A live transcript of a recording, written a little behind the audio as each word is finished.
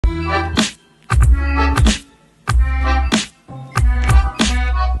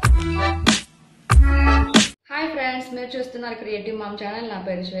మీరు చూస్తున్నారు creative ma'am channel. నా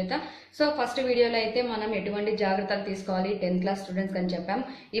పేరు శ్వేత. సో ఫస్ట్ వీడియోలో అయితే మనం ఎటువంటి జాగ్రత్తలు తీసుకోవాలి 10th క్లాస్ స్టూడెంట్స్ అని చెప్పాం.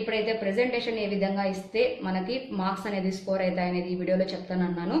 ఇప్పుడైతే ప్రెజెంటేషన్ ఏ విధంగా ఇస్తే మనకి మార్క్స్ అనేది స్కోర్ అవుతాయి అనేది ఈ వీడియోలో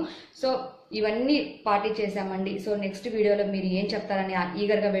చెప్తానన్నాను. సో ఇవన్నీ పార్టీ చేసామండి. సో నెక్స్ట్ వీడియోలో మీరు ఏం చెప్తారని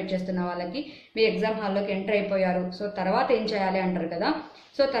ఈగర్గా వెయిట్ చేస్తున్న వాళ్ళకి, మీ ఎగ్జామ్ హాల్లోకి ఎంటర్ అయిపోయారు, సో తర్వాత ఏం చేయాలి అంటారు కదా.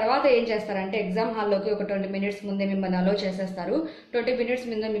 సో తర్వాత ఏం చేస్తారంటే ఎగ్జామ్ హాల్లోకి ఒక 20 మినిట్స్ ముందే మిమ్మల్ని అలో చేసేస్తారు. 20 మినిట్స్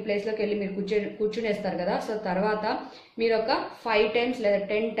ముందే మీ ప్లేస్లోకి వెళ్ళి మీరు కూర్చునేస్తారు కదా. సో తర్వాత మీరు ఒక 5 టైమ్స్ లేదా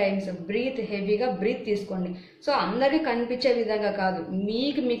 10 టైమ్స్ హెవీగా బ్రీత్ తీసుకోండి. సో అందరికీ కనిపించే విధంగా కాదు,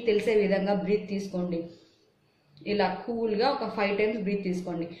 మీకు తెలిసే విధంగా బ్రీత్ తీసుకోండి. ఇలా కూల్గా ఒక 5 టైమ్స్ బ్రీత్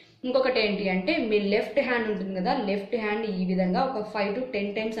తీసుకోండి. ఇంకొకటి ఏంటి అంటే మీ లెఫ్ట్ హ్యాండ్ ఉంటుంది కదా, లెఫ్ట్ హ్యాండ్ ఈ విధంగా ఒక 5 to 10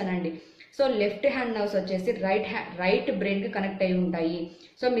 టైమ్స్ అనండి. సో లెఫ్ట్ హ్యాండ్ నర్వ్స్ వచ్చేసి రైట్ బ్రెయిన్కి కనెక్ట్ అయి ఉంటాయి.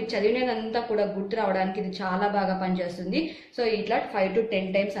 సో మీరు చదివినదంతా కూడా గుర్తు రావడానికి ఇది చాలా బాగా పనిచేస్తుంది. సో ఇట్లా 5 to 10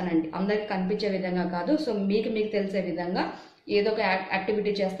 టైమ్స్ అనండి, అందరికి కనిపించే విధంగా కాదు. సో మీకు తెలిసే విధంగా ఏదో ఒక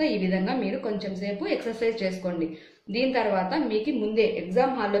యాక్టివిటీ చేస్తే ఈ విధంగా మీరు కొంచెం సేపు ఎక్సర్సైజ్ చేసుకోండి. దీని తర్వాత మీకు ముందే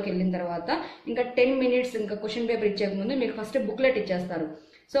ఎగ్జామ్ హాల్లోకి వెళ్ళిన తర్వాత ఇంకా 10 మినిట్స్ ఇంకా క్వశ్చన్ పేపర్ ఇచ్చే ముందు మీకు ఫస్ట్ బుక్లెట్ ఇచ్చేస్తారు.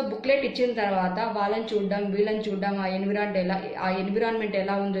 సో బుక్లెట్ ఇచ్చిన తర్వాత వాళ్ళని చూడడం వీళ్ళని చూడడం ఆ ఎన్విరాన్మెంట్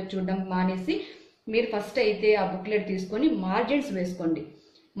ఎలా ఉందో చూడడం మానేసి మీరు ఫస్ట్ అయితే ఆ బుక్లెట్ తీసుకొని మార్జిన్స్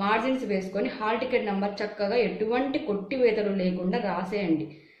వేసుకొని హాల్ టికెట్ నెంబర్ చక్కగా ఎటువంటి కొట్టివేతలు లేకుండా రాసేయండి.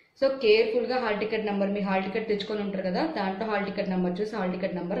 సో కేర్ఫుల్గా హాల్ టికెట్ నెంబర్, మీ హాల్ టికెట్ తెచ్చుకొని ఉంటారు కదా, దాంట్లో హాల్ టికెట్ నెంబర్ చూసి హాల్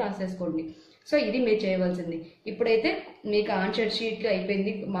టికెట్ నెంబర్ రాసేసుకోండి. సో ఇది మీరు చేయవలసింది. ఇప్పుడైతే మీకు ఆన్సర్ షీట్లు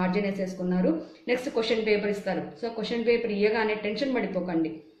అయిపోయింది, మార్జిన్ వేసేసుకున్నారు. నెక్స్ట్ క్వశ్చన్ పేపర్ ఇస్తారు. So question paper ఇయ్యగానే tension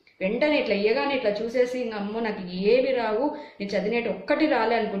పడిపోకండి. వెంటనే ఇట్లా ఇయ్యగానే ఇట్లా చూసేసి అమ్మో నాకు ఏవి రావు, నేను చదివినట్టు ఒక్కటి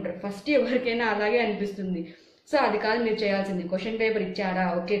రాలే అనుకుంటారు. ఫస్ట్ ఎవరికైనా అలాగే అనిపిస్తుంది. సో అది కాదు మీరు చేయాల్సింది. క్వశ్చన్ పేపర్ ఇచ్చారా,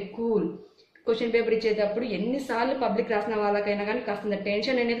 ఓకే కూల్. క్వశ్చన్ పేపర్ ఇచ్చేటప్పుడు ఎన్నిసార్లు పబ్లిక్ రాసిన వాళ్ళకైనా కానీ కాస్త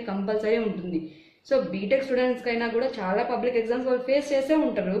టెన్షన్ అనేది కంపల్సరీ ఉంటుంది. సో బీటెక్ స్టూడెంట్స్కైనా కూడా చాలా పబ్లిక్ ఎగ్జామ్స్ వాళ్ళు ఫేస్ చేసే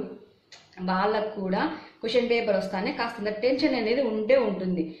ఉంటారు. వాళ్ళకు కూడా క్వశ్చన్ పేపర్ వస్తానే కాస్త టెన్షన్ అనేది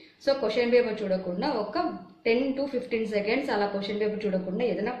ఉంటుంది. సో క్వశ్చన్ పేపర్ చూడకుండా ఒక 10 to 15 సెకండ్స్ అలా క్వశ్చన్ పేపర్ చూడకుండా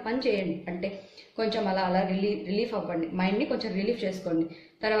ఏదైనా పని చేయండి. అంటే కొంచెం అలా రిలీఫ్ అవ్వండి, మైండ్ని కొంచెం రిలీఫ్ చేసుకోండి.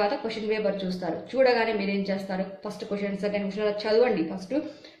 తర్వాత క్వశ్చన్ పేపర్ చూస్తారు. చూడగానే మీరు ఏం చేస్తారు, ఫస్ట్ క్వశ్చన్ సెకండ్ క్వశ్చన్ అలా చదవండి. ఫస్ట్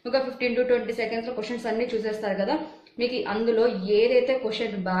ఒక 15 to 20 సెకండ్స్లో క్వశ్చన్స్ అన్నీ చూసేస్తారు కదా. మీకు అందులో ఏదైతే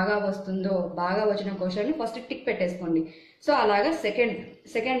క్వశ్చన్ బాగా వస్తుందో, బాగా వచ్చిన క్వశ్చన్ ఫస్ట్ టిక్ పెట్టేసుకోండి. సో అలాగా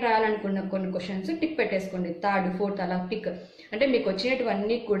సెకండ్ రాయాలనుకున్న కొన్ని క్వశ్చన్స్ టిక్ పెట్టేసుకోండి. థర్డ్, ఫోర్త్ అలా టిక్, అంటే మీకు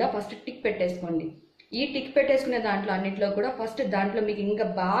వచ్చినటువన్నీ కూడా ఫస్ట్ టిక్ పెట్టేసుకోండి. ఈ టిక్ పెట్టేసుకునే దాంట్లో అన్నింటిలో కూడా ఫస్ట్ దాంట్లో మీకు ఇంకా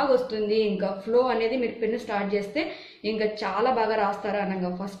బాగా వస్తుంది, ఇంకా ఫ్లో అనేది మీరు పెన్ను స్టార్ట్ చేస్తే ఇంకా చాలా బాగా రాస్తారా అనగా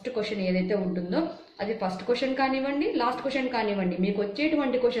ఫస్ట్ క్వశ్చన్ ఏదైతే ఉంటుందో అది ఫస్ట్ క్వశ్చన్ కానివ్వండి, లాస్ట్ క్వశ్చన్ కానివ్వండి, మీకు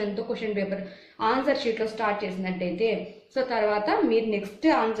వచ్చేటువంటి క్వశ్చన్తో క్వశ్చన్ పేపర్ ఆన్సర్ షీట్లో స్టార్ట్ చేసినట్టయితే సో తర్వాత మీరు నెక్స్ట్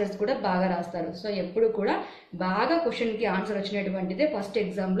ఆన్సర్స్ కూడా బాగా రాస్తారు. సో ఎప్పుడు కూడా బాగా క్వశ్చన్కి ఆన్సర్ వచ్చినటువంటిదే ఫస్ట్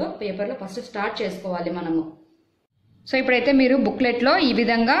ఎగ్జామ్లో పేపర్లో ఫస్ట్ స్టార్ట్ చేసుకోవాలి మనము. సో ఇప్పుడైతే మీరు బుక్లెట్లో ఈ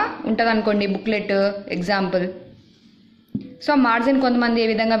విధంగా ఉంటుంది అనుకోండి, బుక్లెట్ ఎగ్జాంపుల్. సో మార్జిన్ కొంతమంది ఏ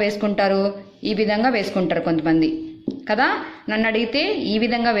విధంగా వేసుకుంటారు, ఈ విధంగా వేసుకుంటారు కొంతమంది కదా. నన్ను అడిగితే ఈ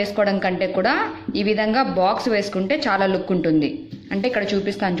విధంగా వేసుకోవడం కంటే కూడా ఈ విధంగా బాక్స్ వేసుకుంటే చాలా లుక్ ఉంటుంది. అంటే ఇక్కడ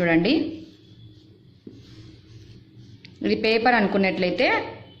చూపిస్తాను చూడండి, ఇది పేపర్ అనుకున్నట్లయితే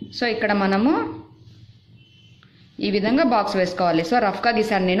సో ఇక్కడ మనము ఈ విధంగా బాక్స్ వేసుకోవాలి. సో రఫ్గా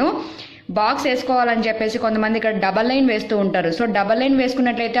గీసాను నేను. బాక్స్ వేసుకోవాలని చెప్పేసి కొంతమంది ఇక్కడ డబల్ లైన్ వేస్తూ ఉంటారు. సో డబల్ లైన్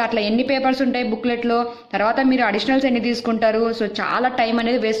వేసుకున్నట్లయితే అట్లా ఎన్ని పేపర్స్ ఉంటాయి బుక్లెట్లో, తర్వాత మీరు అడిషనల్స్ ఎన్ని తీసుకుంటారు. సో చాలా టైం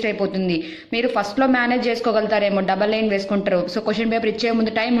అనేది వేస్ట్ అయిపోతుంది. మీరు ఫస్ట్లో మేనేజ్ చేసుకోగలుగుతారేమో, డబల్ లైన్ వేసుకుంటారు. సో క్వశ్చన్ పేపర్ ఇచ్చే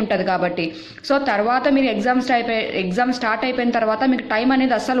ముందు టైం ఉంటుంది కాబట్టి. సో తర్వాత మీరు ఎగ్జామ్ స్టార్ట్ అయిపోయిన తర్వాత మీకు టైం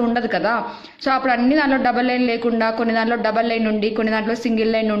అనేది అస్సలు ఉండదు కదా. సో అప్పుడు అన్ని దాంట్లో డబల్ లైన్ లేకుండా, కొన్ని దాంట్లో డబల్ లైన్ ఉండి, కొన్ని దాంట్లో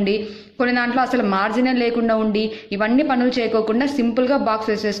సింగిల్ లైన్ ఉండి, కొన్ని దాంట్లో అసలు మార్జినే లేకుండా ఉండి, ఇవన్నీ పనులు చేయకోకుండా సింపుల్గా బాక్స్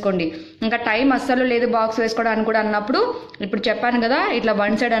వేసేసుకోండి. ఇంకా టైం అస్సలు లేదు బాక్స్ వేసుకోవడానికి కూడా అన్నప్పుడు ఇప్పుడు చెప్పాను కదా, ఇట్లా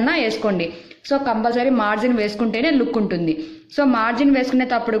 1 సైడ్ అన్నా వేసుకోండి. సో కంపల్సరీ మార్జిన్ వేసుకుంటేనే లుక్ ఉంటుంది. సో మార్జిన్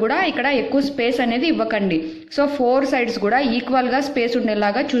వేసుకునేటప్పుడు కూడా ఇక్కడ ఎక్కువ స్పేస్ అనేది ఇవ్వకండి. సో 4 సైడ్స్ కూడా ఈక్వల్గా స్పేస్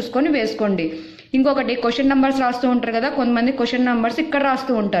ఉండేలాగా చూసుకొని వేసుకోండి. ఇంకొకటి క్వశ్చన్ నెంబర్స్ రాస్తూ ఉంటారు కదా, కొంతమంది క్వశ్చన్ నెంబర్స్ ఇక్కడ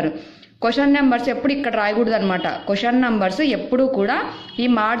రాస్తూ ఉంటారు. క్వశ్చన్ నెంబర్స్ ఎప్పుడు ఇక్కడ రాయకూడదు అనమాట. క్వశ్చన్ నెంబర్స్ ఎప్పుడు కూడా ఈ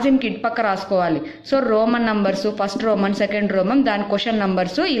మార్జిన్కి ఇటు పక్క రాసుకోవాలి. So Roman numbers, first Roman, second Roman, దాని క్వశ్చన్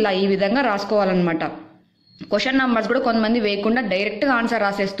నెంబర్స్ ఇలా ఈ విధంగా రాసుకోవాలన్నమాట. క్వశ్చన్ నంబర్స్ కూడా కొంతమంది వేయకుండా డైరెక్ట్గా ఆన్సర్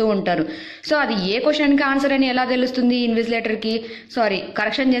రాసేస్తూ ఉంటారు. సో అది ఏ క్వశ్చన్కి ఆన్సర్ అని ఎలా తెలుస్తుంది ఇన్విజిలేటర్కి,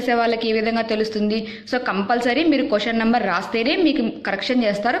 కరెక్షన్ చేసే వాళ్ళకి ఏ విధంగా తెలుస్తుంది? సో కంపల్సరీ మీరు క్వశ్చన్ నెంబర్ రాస్తేనే మీకు కరెక్షన్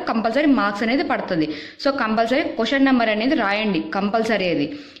చేస్తారు, కంపల్సరీ మార్క్స్ అనేది పడుతుంది. సో కంపల్సరీ క్వశ్చన్ నెంబర్ అనేది రాయండి, కంపల్సరీ అది.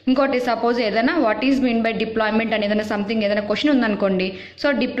 ఇంకోటి సపోజ్ ఏదైనా what is mean by deployment అని ఏదైనా సంథింగ్ ఏదైనా క్వశ్చన్ ఉందనుకోండి, సో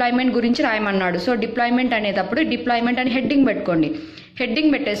డిప్లాయ్మెంట్ గురించి రాయమన్నాడు. సో డిప్లాయ్మెంట్ అనేటప్పుడు డిప్లాయ్మెంట్ అని హెడ్డింగ్ పెట్టుకోండి.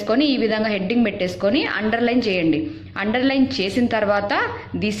 హెడ్డింగ్ పెట్టేసుకొని ఈ విధంగా హెడ్డింగ్ పెట్టేసుకొని అండర్లైన్ చేయండి. అండర్లైన్ చేసిన తర్వాత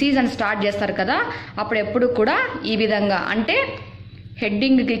దిస్ ఈజ్ అని స్టార్ట్ చేస్తారు కదా, అప్పుడు ఎప్పుడు కూడా ఈ విధంగా అంటే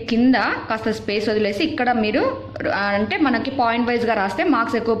హెడ్డింగ్కి కింద కాస్త స్పేస్ వదిలేసి ఇక్కడ మీరు అంటే మనకి పాయింట్ వైజ్గా రాస్తే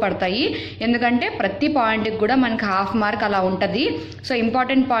మార్క్స్ ఎక్కువ పడతాయి. ఎందుకంటే ప్రతి పాయింట్కి కూడా మనకి హాఫ్ మార్క్ అలా ఉంటుంది. సో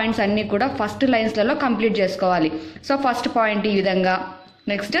ఇంపార్టెంట్ పాయింట్స్ అన్నీ కూడా ఫస్ట్ లైన్స్లలో కంప్లీట్ చేసుకోవాలి. సో ఫస్ట్ పాయింట్ ఈ విధంగా,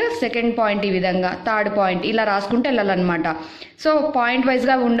 నెక్స్ట్ సెకండ్ పాయింట్ ఈ విధంగా, థర్డ్ పాయింట్ ఇలా రాసుకుంటూ వెళ్ళాలన్నమాట. సో పాయింట్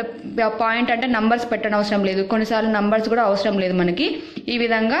వైజ్గా పాయింట్ అంటే నంబర్స్ పెట్టడం అవసరం లేదు, కొన్నిసార్లు నంబర్స్ కూడా అవసరం లేదు మనకి. ఈ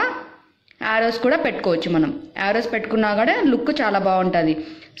విధంగా యారోస్ కూడా పెట్టుకోవచ్చు. మనం యారోస్ పెట్టుకున్నా కూడా లుక్ చాలా బాగుంటుంది.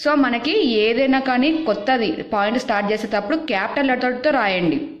 సో మనకి ఏదైనా కానీ కొత్తది పాయింట్ స్టార్ట్ చేసేటప్పుడు క్యాపిటల్ లెటర్తో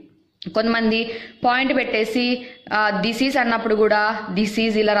రాయండి. కొంతమంది పాయింట్ పెట్టేసి దిస్ ఈజ్ అన్నప్పుడు కూడా దిస్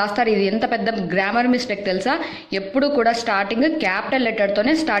ఈజ్ ఇలా రాస్తారు. ఇది ఎంత పెద్ద గ్రామర్ మిస్టేక్ తెలుసా? ఎప్పుడు కూడా స్టార్టింగ్ క్యాపిటల్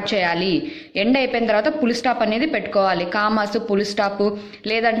లెటర్తోనే స్టార్ట్ చేయాలి. ఎండ్ అయిపోయిన తర్వాత పుల్ స్టాప్ అనేది పెట్టుకోవాలి, కామాస్ పుల్ స్టాప్.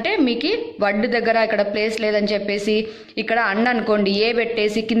 లేదంటే మీకు వర్డ్ దగ్గర ఇక్కడ ప్లేస్ లేదని చెప్పేసి ఇక్కడ అండ్ అనుకోండి, ఏ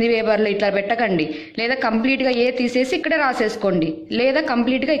పెట్టేసి కింది పేపర్లో ఇట్లా పెట్టకండి. లేదా కంప్లీట్గా ఏ తీసేసి ఇక్కడే రాసేసుకోండి, లేదా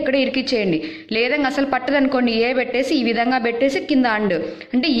కంప్లీట్గా ఇక్కడే ఇరికిచ్చేయండి. లేదా అసలు పట్టదనుకోండి, ఏ పెట్టేసి ఈ విధంగా పెట్టేసి కింద అండ్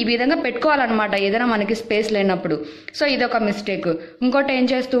అంటే ఈ విధంగా పెట్టుకోవాలన్నమాట ఏదైనా మనకి స్పేస్ లేనప్పుడు. సో ఇదొక మిస్టేక్. ఇంకోటి ఏం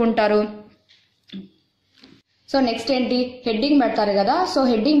చేస్తూ ఉంటారు, సో నెక్స్ట్ ఏంటి, హెడ్డింగ్ పెడతారు కదా. సో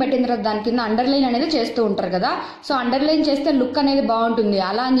హెడ్డింగ్ పెట్టిన తర్వాత దాని కింద అండర్లైన్ అనేది చేస్తూ ఉంటారు కదా. సో అండర్లైన్ చేస్తే లుక్ అనేది బాగుంటుంది.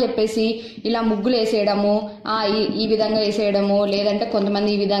 అలా అని చెప్పేసి ఇలా ముగ్గులు వేసేయడము, ఈ విధంగా వేసేయడము, లేదంటే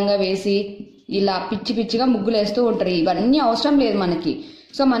కొంతమంది ఈ విధంగా వేసి ఇలా పిచ్చి పిచ్చిగా ముగ్గులు వేస్తూ ఉంటారు. ఇవన్నీ అవసరం లేదు మనకి.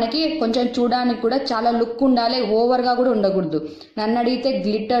 సో మనకి కొంచెం చూడడానికి కూడా చాలా లుక్ ఉండాలి, ఓవర్గా కూడా ఉండకూడదు. నన్ను అడిగితే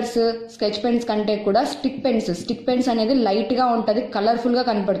గ్లిటర్స్ స్కెచ్ పెన్స్ కంటే కూడా స్టిక్ పెన్స్ అనేది లైట్గా ఉంటుంది, కలర్ఫుల్గా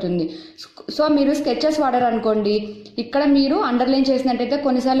కనపడుతుంది. సో మీరు స్కెచెస్ వాడారు అనుకోండి, ఇక్కడ మీరు అండర్లైన్ చేసినట్టయితే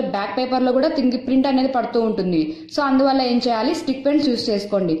కొన్నిసార్లు బ్యాక్ పేపర్లో కూడా ప్రింట్ అనేది పడుతూ ఉంటుంది. సో అందువల్ల ఏం చేయాలి, స్టిక్ పెన్స్ యూస్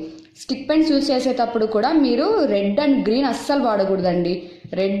చేసుకోండి. స్టిక్ పెన్స్ యూజ్ చేసేటప్పుడు కూడా మీరు రెడ్ అండ్ గ్రీన్ అస్సలు వాడకూడదండి.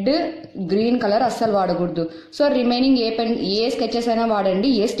 రెడ్ గ్రీన్ కలర్ అస్సలు వాడకూడదు. సో రిమైనింగ్ ఏ స్కెచెస్ అయినా వాడండి,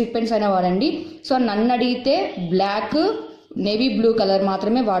 ఏ స్టిక్ పెన్స్ అయినా వాడండి. సో నన్ను అడిగితే బ్లాక్ నేవీ బ్లూ కలర్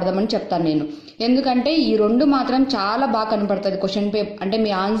మాత్రమే వాడదామని చెప్తాను నేను. ఎందుకంటే ఈ రెండు మాత్రం చాలా బాగా కనపడుతుంది క్వశ్చన్ పేపర్ అంటే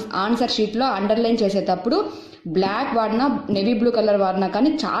మీ ఆన్సర్ షీట్లో అండర్లైన్ చేసేటప్పుడు. బ్లాక్ వాడినా నేవీ బ్లూ కలర్ వాడినా కానీ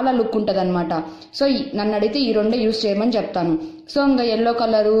చాలా లుక్ ఉంటుంది అనమాట. సో నన్ను అడిగితే ఈ రెండే యూస్ చేయమని చెప్తాను. సో ఇంకా ఎల్లో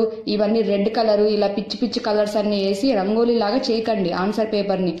కలరు ఇవన్నీ రెడ్ కలరు ఇలా పిచ్చి పిచ్చి కలర్స్ అన్ని వేసి రంగోలీ లాగా చేయకండి. ఆన్సర్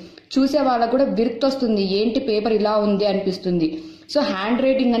పేపర్ని చూసే వాళ్ళకు కూడా విరక్తి వస్తుంది, ఏంటి పేపర్ ఇలా ఉంది అనిపిస్తుంది. సో హ్యాండ్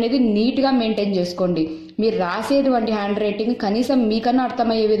రైటింగ్ అనేది నీట్గా మెయింటైన్ చేసుకోండి. మీరు రాసేటువంటి హ్యాండ్ రైటింగ్ కనీసం మీకన్నా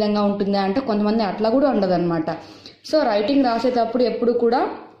అర్థమయ్యే విధంగా ఉంటుంది అంటే కొంతమంది అట్లా కూడా ఉండదు అనమాట. సో రైటింగ్ రాసేటప్పుడు ఎప్పుడు కూడా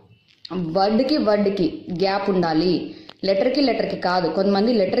వర్డ్కి గ్యాప్ ఉండాలి, లెటర్కి కాదు.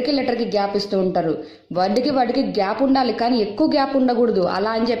 కొంతమంది లెటర్కి గ్యాప్ ఇస్తూ ఉంటారు. వర్డ్కి గ్యాప్ ఉండాలి కానీ ఎక్కువ గ్యాప్ ఉండకూడదు,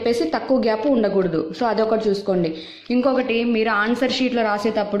 అలా అని చెప్పేసి తక్కువ గ్యాప్ ఉండకూడదు. సో అదొకటి చూసుకోండి. ఇంకొకటి, మీరు ఆన్సర్ షీట్లో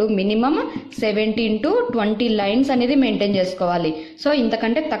రాసేటప్పుడు మినిమం 17 to 20 లైన్స్ అనేది మెయింటైన్ చేసుకోవాలి. సో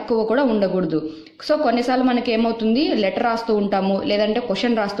ఇంతకంటే తక్కువ కూడా ఉండకూడదు. సో కొన్నిసార్లు మనకి ఏమవుతుంది, లెటర్ రాస్తూ ఉంటాము లేదంటే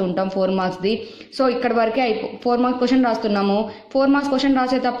క్వశ్చన్ రాస్తూ ఉంటాం 4 మార్క్స్ది. సో ఇక్కడ వరకే 4 మార్క్స్ క్వశ్చన్ రాస్తున్నాము. 4 మార్క్స్ క్వశ్చన్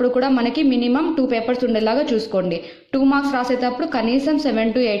రాసేటప్పుడు కూడా మనకి మినిమం 2 పేపర్స్ ఉండేలాగా చూసుకోండి. 2 మార్క్స్ రాసేటప్పుడు కనీసం 7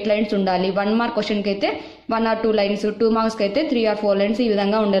 to 8 లైన్స్ ఉండాలి. 1 మార్క్ క్వశ్చన్కి అయితే 1 or 2 లైన్స్, 2 మార్క్స్కి అయితే 3 or 4 లైన్స్ ఈ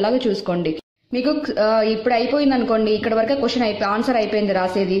విధంగా ఉండేలాగా చూసుకోండి. మీకు ఇప్పుడు అయిపోయింది అనుకోండి, ఇక్కడ వరకే క్వశ్చన్ ఆన్సర్ అయిపోయింది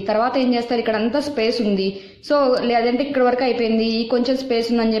రాసేది. తర్వాత ఏం చేస్తారు, ఇక్కడ అంతా స్పేస్ ఉంది. సో లేదంటే ఇక్కడ వరకు అయిపోయింది, ఈ కొంచెం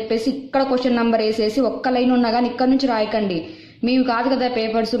స్పేస్ ఉందని చెప్పేసి ఇక్కడ క్వశ్చన్ నెంబర్ వేసేసి ఒక్క లైన్ ఉన్నా కానీ ఇక్కడ నుంచి రాయకండి. మీకు కాదు కదా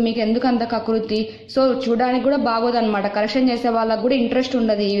పేపర్స్, మీకు ఎందుకు అంత కకృతి. సో చూడడానికి కూడా బాగోదు అనమాట. కరెక్షన్ చేసే వాళ్ళకు కూడా ఇంట్రెస్ట్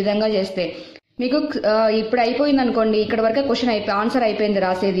ఉండదు ఈ విధంగా చేస్తే. మీకు ఇప్పుడు అయిపోయింది అనుకోండి, ఇక్కడ వరకే క్వశ్చన్ ఆన్సర్ అయిపోయింది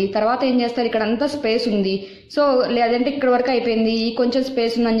రాసేది. తర్వాత ఏం చేస్తారు, ఇక్కడ అంతా స్పేస్ ఉంది. సో లేదంటే ఇక్కడ వరకు అయిపోయింది, ఈ కొంచెం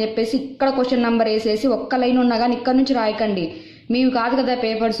స్పేస్ ఉందని చెప్పేసి ఇక్కడ క్వశ్చన్ నెంబర్ వేసేసి ఒక్క లైన్ ఉన్నా కానీ ఇక్కడ నుంచి రాయకండి. మీకు కాదు కదా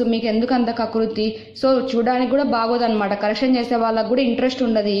పేపర్స్, మీకు ఎందుకు అంత కకృతి. సో చూడడానికి కూడా బాగోదు అనమాట. కరెక్షన్ చేసే వాళ్ళకు కూడా ఇంట్రెస్ట్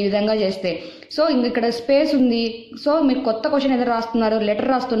ఉండదు ఈ విధంగా చేస్తే. సో ఇక్కడ స్పేస్ ఉంది. సో మీరు కొత్త క్వశ్చన్ ఏదైనా రాస్తున్నారు,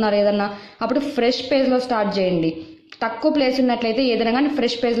 లెటర్ రాస్తున్నారు ఏదన్నా, అప్పుడు ఫ్రెష్ పేజ్లో స్టార్ట్ చేయండి. తక్కువ ప్లేస్ ఉన్నట్లయితే ఏదైనా కానీ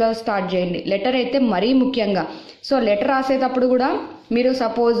ఫ్రెష్ పేజ్లో స్టార్ట్ చేయండి. లెటర్ అయితే మరీ ముఖ్యంగా. సో లెటర్ రాసేటప్పుడు కూడా మీరు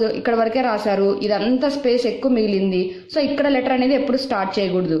సపోజ్ ఇక్కడ వరకే రాశారు, ఇదంతా స్పేస్ ఎక్కువ మిగిలింది. సో ఇక్కడ లెటర్ అనేది ఎప్పుడు స్టార్ట్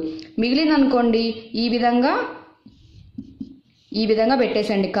చేయకూడదు. మిగిలింది అనుకోండి ఈ విధంగా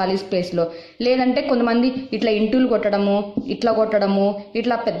పెట్టేసండి ఖాళీ స్పేస్లో. లేదంటే కొంతమంది ఇట్లా ఇంటూలు కొట్టడము,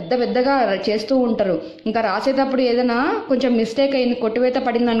 ఇట్లా పెద్దగా చేస్తూ ఉంటారు. ఇంకా రాసేటప్పుడు ఏదైనా కొంచెం మిస్టేక్ అయింది, కొట్టివేత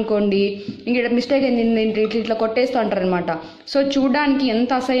పడింది అనుకోండి, ఇంక మిస్టేక్ అయింది ఇట్లా కొట్టేస్తూ అంటారు అనమాట. సో చూడడానికి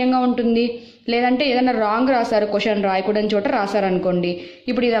ఎంత అసహ్యంగా ఉంటుంది. లేదంటే ఏదైనా రాంగ్ రాశారు, క్వశ్చన్ రాయకూడని చోట రాశారనుకోండి,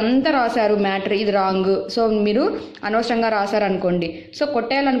 ఇప్పుడు ఇదంతా రాశారు మ్యాటర్, ఇది రాంగ్, సో మీరు అనవసరంగా రాశారనుకోండి, సో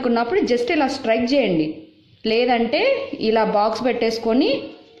కొట్టేయాలనుకున్నప్పుడు జస్ట్ ఇలా స్ట్రైక్ చేయండి. లేదంటే ఇలా బాక్స్ పెట్టేసుకొని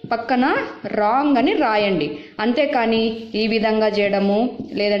పక్కన రాంగ్ అని రాయండి. అంతేకాని ఈ విధంగా చేయడము,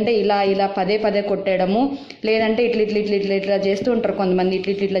 లేదంటే ఇలా పదే కొట్టేయడము, లేదంటే ఇట్లా చేస్తూ ఉంటారు కొంతమంది,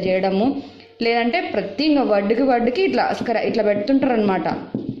 ఇట్లా చేయడము, లేదంటే ప్రతి వర్డ్కి ఇట్లా పెడుతుంటారు అనమాట.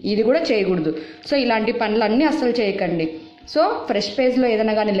 ఇది కూడా చేయకూడదు. సో ఇలాంటి పనులన్నీ అస్సలు చేయకండి. సో ఫ్రెష్ పేజ్లో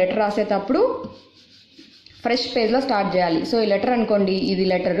ఏదైనా కానీ లెటర్ రాసేటప్పుడు ఫ్రెష్ పేజ్లో స్టార్ట్ చేయాలి. సో ఈ లెటర్ అనుకోండి, ఇది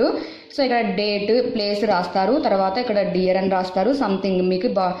లెటరు. సో ఇక్కడ డేట్, ప్లేస్ రాస్తారు, తర్వాత ఇక్కడ డియర్ అని రాస్తారు, సంథింగ్ మీకు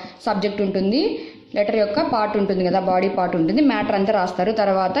సబ్జెక్ట్ ఉంటుంది, లెటర్ యొక్క పార్ట్ ఉంటుంది కదా, బాడీ పార్ట్ ఉంటుంది, మ్యాటర్ అంతా రాస్తారు.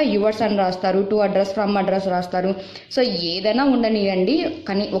 తర్వాత యువర్స్ అని రాస్తారు, టు అడ్రస్, ఫ్రమ్ అడ్రస్ రాస్తారు. సో ఏదైనా ఉండనియండి,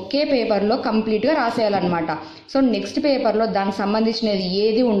 కానీ ఒకే పేపర్లో కంప్లీట్గా రాసేయాలన్నమాట. సో నెక్స్ట్ పేపర్లో దానికి సంబంధించినది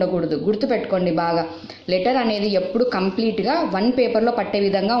ఏది ఉండకూడదు. గుర్తుపెట్టుకోండి బాగా, లెటర్ అనేది ఎప్పుడు కంప్లీట్గా వన్ పేపర్లో పట్టే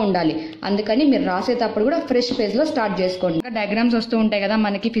విధంగా ఉండాలి. అందుకని మీరు రాసేటప్పుడు కూడా ఫ్రెష్ పేజ్లో స్టార్ట్ చేసుకోండి. డయాగ్రామ్స్ వస్తూ ఉంటాయి కదా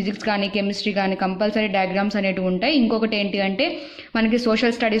మనకి, ఫిజిక్స్ కానీ కెమిస్ట్రీ కానీ కంపల్సరీ డయాగ్రామ్స్ అనేవి ఉంటాయి. ఇంకొకటి ఏంటి అంటే మనకి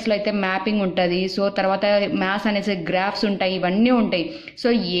సోషల్ స్టడీస్లో అయితే మ్యాపింగ్ ఉంటుంది. సో తర్వాత మ్యాథ్స్ అనేసి గ్రాఫ్స్ ఉంటాయి, ఇవన్నీ ఉంటాయి. సో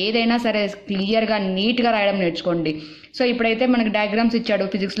ఏదైనా సరే క్లియర్గా నీట్గా రాయడం నేర్చుకోండి. సో ఇప్పుడైతే మనకి డయాగ్రామ్స్ ఇచ్చాడు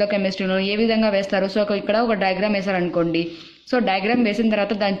ఫిజిక్స్లో కెమిస్ట్రీలో, ఏ విధంగా వేస్తారు. సో ఇక్కడ ఒక డయాగ్రామ్ వేశారనుకోండి, సో డయాగ్రామ్ వేసిన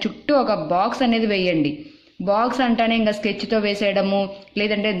తర్వాత దాని చుట్టూ ఒక బాక్స్ అనేది వేయండి. బాక్స్ అంటేనే ఇంకా స్కెచ్తో వేసేయడము,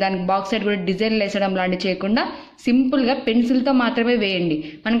 లేదంటే దానికి బాక్స్ సైడ్ కూడా డిజైన్లు వేసేయడం లాంటివి చేయకుండా సింపుల్గా పెన్సిల్తో మాత్రమే వేయండి.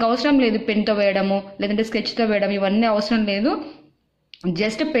 మనకు అవసరం లేదు పెన్తో వేయడము, లేదంటే స్కెచ్తో వేయడం, ఇవన్నీ అవసరం లేదు.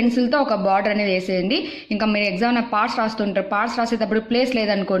 జస్ట్ పెన్సిల్తో ఒక బార్డర్ అనేది వేసేయండి. ఇంకా మీరు ఎగ్జామ్ పార్ట్స్ రాస్తుంటారు, పార్ట్స్ రాసేటప్పుడు ప్లేస్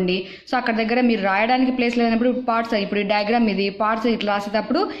లేదనుకోండి, సో అక్కడ దగ్గర మీరు రాయడానికి ప్లేస్ లేదన్నప్పుడు పార్ట్స్, ఇప్పుడు ఈ డయాగ్రామ్ ఇది పార్ట్స్ ఇట్లా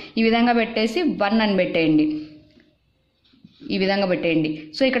రాసేటప్పుడు ఈ విధంగా పెట్టేసి 1 అని పెట్టేయండి, ఈ విధంగా పెట్టేయండి.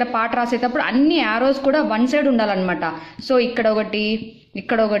 సో ఇక్కడ పార్ట్ రాసేటప్పుడు అన్ని యారోస్ కూడా వన్ సైడ్ ఉండాలన్నమాట. సో ఇక్కడ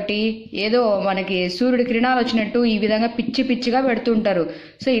ఒకటి ఏదో మనకి సూర్యుడి కిరణాలు వచ్చినట్టు ఈ విధంగా పిచ్చిగా పెడుతుంటారు.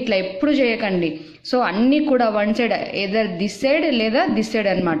 సో ఇట్లా ఎప్పుడు చేయకండి. సో అన్నీ కూడా one side, either this side లేదా దిస్ సైడ్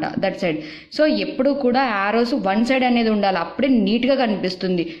అనమాట, దట్ సైడ్. సో ఎప్పుడు కూడా యారోస్ వన్ సైడ్ అనేది ఉండాలి, అప్పుడే నీట్గా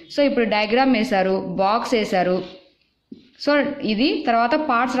కనిపిస్తుంది. సో ఇప్పుడు డయాగ్రామ్ వేశారు, బాక్స్ వేశారు. సో ఇది తర్వాత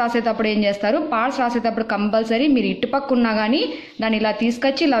పార్ట్స్ రాసేటప్పుడు ఏం చేస్తారు, పార్ట్స్ రాసేటప్పుడు కంపల్సరీ మీరు ఇటుపక్క ఉన్నా కానీ దాన్ని ఇలా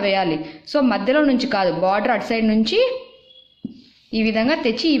తీసుకొచ్చి ఇలా వేయాలి. సో మధ్యలో నుంచి కాదు, బార్డర్ అటు సైడ్ నుంచి ఈ విధంగా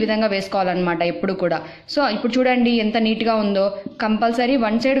తెచ్చి ఈ విధంగా వేసుకోవాలన్నమాట ఎప్పుడు కూడా. సో ఇప్పుడు చూడండి ఎంత నీట్గా ఉందో. కంపల్సరీ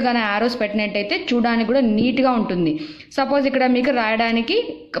వన్ సైడ్ కానీ యారోస్ పెట్టినట్టయితే చూడడానికి కూడా నీట్గా ఉంటుంది. సపోజ్ ఇక్కడ మీకు రాయడానికి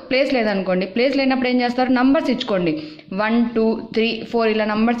ప్లేస్ లేదనుకోండి, ప్లేస్ లేనప్పుడు ఏం చేస్తారు, నంబర్స్ ఇచ్చుకోండి, 1 2 3 4 ఇలా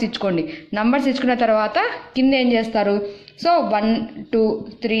నంబర్స్ ఇచ్చుకోండి. నంబర్స్ ఇచ్చుకున్న తర్వాత కింద ఏం చేస్తారు, సో 1 2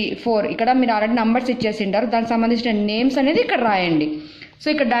 3 4 ఇక్కడ మీరు ఆల్రెడీ నంబర్స్ ఇచ్చేసి ఉంటారు, దానికి సంబంధించిన నేమ్స్ అనేది ఇక్కడ రాయండి. సో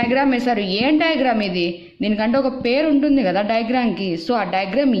ఇక్కడ డయాగ్రామ్ వేశారు, ఏం డయాగ్రామ్ ఇది, దీనికంటే ఒక పేరు ఉంటుంది కదా డయాగ్రామ్కి. సో ఆ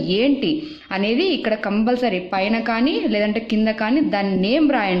డయాగ్రామ్ ఏంటి అనేది ఇక్కడ కంపల్సరీ పైన కానీ లేదంటే కింద కానీ దాని నేమ్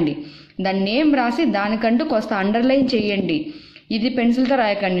రాయండి. దాని నేమ్ రాసి దానికంటూ కొంత అండర్లైన్ చేయండి. ఇది పెన్సిల్తో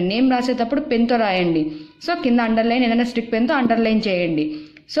రాయకండి, నేమ్ రాసేటప్పుడు పెన్తో రాయండి. సో కింద అండర్లైన్ ఏదైనా స్టిక్ పెన్తో అండర్లైన్ చేయండి.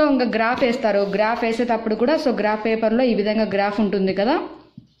 సో ఇంకా గ్రాఫ్ వేస్తారు, గ్రాఫ్ వేసేటప్పుడు కూడా సో గ్రాఫ్ పేపర్లో ఈ విధంగా గ్రాఫ్ ఉంటుంది కదా,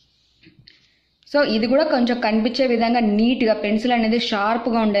 సో ఇది కూడా కొంచెం కనిపించే విధంగా నీట్గా పెన్సిల్ అనేది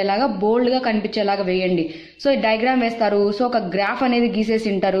షార్ప్గా ఉండేలాగా బోల్డ్గా కనిపించేలాగా వేయండి. సో ఈ డయాగ్రామ్ వేస్తారు, సో ఒక గ్రాఫ్ అనేది గీసేసి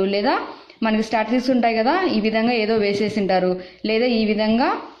ఉంటారు, లేదా మనకి స్టాటిస్టిక్స్ ఉంటాయి కదా ఈ విధంగా ఏదో వేసేసి ఉంటారు, లేదా ఈ విధంగా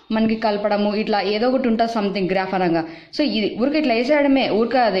మనకి కలపడము ఇట్లా ఏదో ఒకటి ఉంటుంది సంథింగ్ గ్రాఫ్ అనగా. సో ఇది ఊరికి ఇట్లా వేసేయడమే,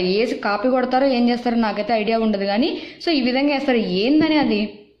 ఊరికి అది వేసి కాపీ కొడతారో ఏం చేస్తారో నాకైతే ఐడియా ఉండదు కానీ, సో ఈ విధంగా వేస్తారు. ఏందని అది,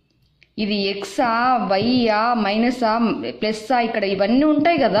 ఇది ఎక్సా వైయా మైనసా ప్లస్సా, ఇక్కడ ఇవన్నీ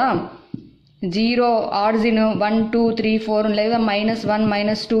ఉంటాయి కదా, 0 ఆర్జిన్ 1 2 3 4 లేదా -1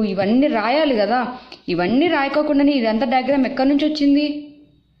 -2 ఇవన్నీ రాయాలి కదా. ఇవన్నీ రాయకోకుండానే ఇదంతా డయాగ్రామ్ ఎక్కడి నుంచి వచ్చింది.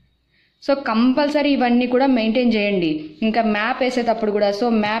 సో కంపల్సరీ ఇవన్నీ కూడా మెయింటైన్ చేయండి. ఇంకా మ్యాప్ వేసేటప్పుడు కూడా సో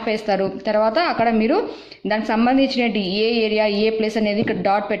మ్యాప్ వేస్తారు, తర్వాత అక్కడ మీరు దానికి సంబంధించిన ఏ ఏరియా ఏ ప్లేస్ అనేది ఇక్కడ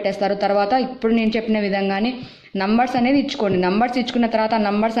డాట్ పెట్టేస్తారు. తర్వాత ఇప్పుడు నేను చెప్పిన విధంగానే నంబర్స్ అనేది ఇచ్చుకోండి. నంబర్స్ ఇచ్చుకున్న తర్వాత ఆ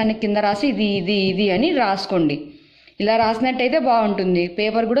నంబర్స్ అన్ని కింద రాసి ఇది అని రాసుకోండి. ఇలా రాసినట్టయితే బాగుంటుంది,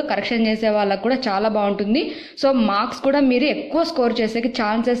 పేపర్ కూడా కరెక్షన్ చేసే వాళ్ళకు కూడా చాలా బాగుంటుంది. సో మార్క్స్ కూడా మీరు ఎక్కువ స్కోర్ చేసే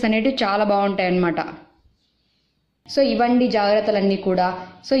ఛాన్సెస్ అనేవి చాలా బాగుంటాయి అన్నమాట. సో ఇవన్నీ జాగ్రత్తలన్నీ కూడా.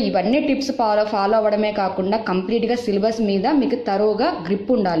 సో ఇవన్నీ టిప్స్ ఫాలో అవ్వడమే కాకుండా కంప్లీట్గా సిలబస్ మీద మీకు తరోగా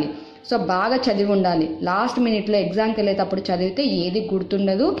గ్రిప్ ఉండాలి. సో బాగా చదివి ఉండాలి. లాస్ట్ మినిట్లో ఎగ్జామ్కి వెళ్ళేటప్పుడు చదివితే ఏది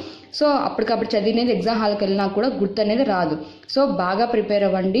గుర్తుండదు. సో అప్పటికప్పుడు చదివినది ఎగ్జామ్ హాల్కి వెళ్ళినా కూడా గుర్తు అనేది రాదు. సో బాగా ప్రిపేర్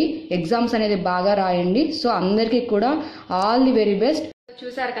అవ్వండి, ఎగ్జామ్స్ అనేది బాగా రాయండి. సో అందరికీ కూడా ఆల్ ది వెరీ బెస్ట్.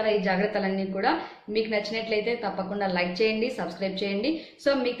 చూసారు కదా ఈ జాగ్రత్తలన్నీ కూడా. మీకు నచ్చినట్లయితే తప్పకుండా లైక్ చేయండి, సబ్స్క్రైబ్ చేయండి. సో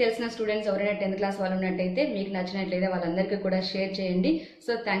మీకు తెలిసిన స్టూడెంట్స్ ఎవరైనా 10th క్లాస్ వాళ్ళు ఉన్నట్టయితే మీకు నచ్చినట్లయితే వాళ్ళందరికీ కూడా షేర్ చేయండి.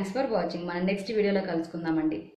 So thanks for watching. మనం నెక్స్ట్ వీడియోలో కలుసుకుందామండి.